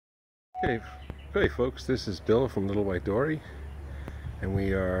Okay, folks, this is Bill from Little White Dory, and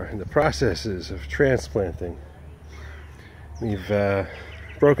we are in the processes of transplanting. We've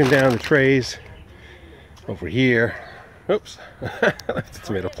broken down the trays over here. Oops, I left the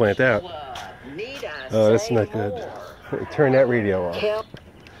tomato plant out. Oh, that's not good. Turn that radio off.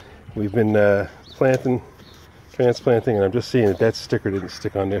 We've been transplanting, and I'm just seeing that sticker didn't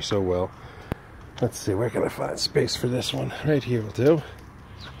stick on there so well. Let's see, where can I find space for this one? Right here will do.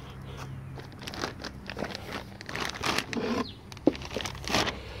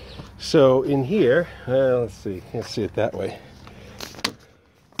 So in here, let's see, can't see it that way.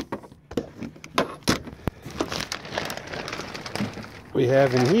 We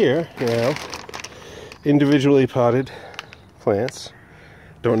have in here now individually potted plants.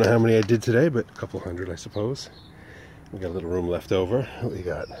 Don't know how many I did today, but a couple hundred, I suppose. We got a little room left over. We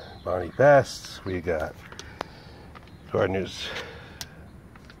got Bonnie Bests. We got Gardener's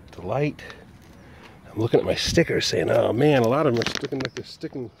Delight. I'm looking at my stickers saying, oh man, a lot of them are sticking like they're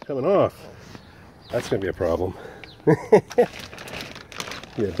coming off. That's going to be a problem.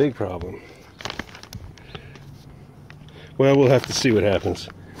 Yeah, big problem. Well, we'll have to see what happens.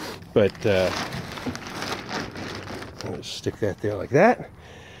 But I'll just stick that there like that.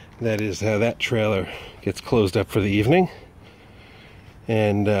 That is how that trailer gets closed up for the evening.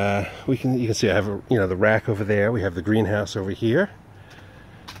 And you can see I have the rack over there. We have the greenhouse over here,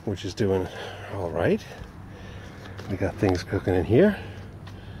 which is doing all right. We got things cooking in here.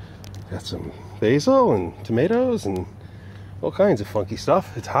 Got some basil and tomatoes and all kinds of funky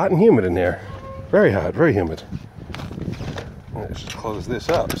stuff. It's hot and humid in there. Very hot, very humid. Let's just close this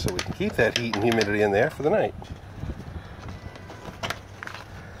up so we can keep that heat and humidity in there for the night.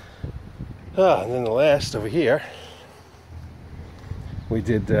 And then the last over here, we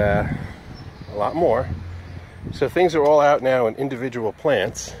did a lot more. So things are all out now in individual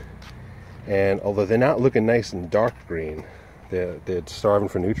plants. And although they're not looking nice and dark green, they're starving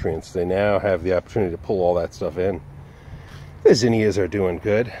for nutrients, they now have the opportunity to pull all that stuff in. The zinnias are doing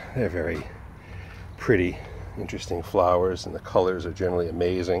good. They're very pretty, interesting flowers, and the colors are generally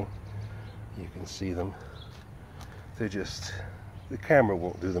amazing. You can see them. They're just, the camera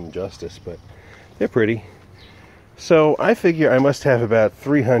won't do them justice, but they're pretty. So I figure I must have about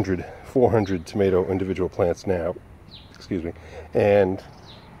 300, 400 tomato individual plants now. Excuse me. And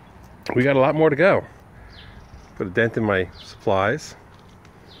we got a lot more to go. Put a dent in my supplies.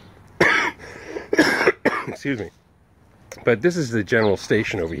 Excuse me. But this is the general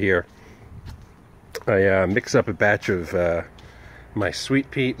station over here. I mix up a batch of my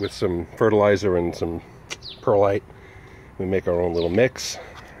sweet peat with some fertilizer and some perlite. We make our own little mix.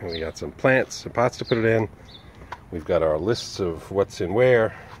 And we got some plants, some pots to put it in. We've got our lists of what's in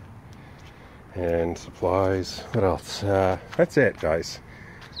where. And supplies. What else? That's it, guys.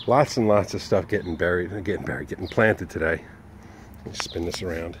 Lots and lots of stuff getting planted today. Let me spin this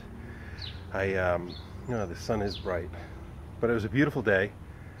around. The sun is bright, but it was a beautiful day.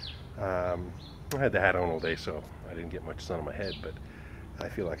 I had the hat on all day, so I didn't get much sun on my head, but I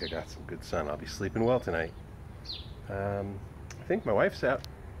feel like I got some good sun. I'll be sleeping well tonight. I think my wife's out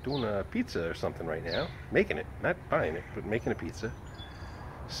doing a pizza or something right now. Making it, not buying it, but making a pizza.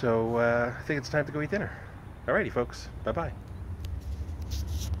 So I think it's time to go eat dinner. Alrighty, folks. Bye-bye.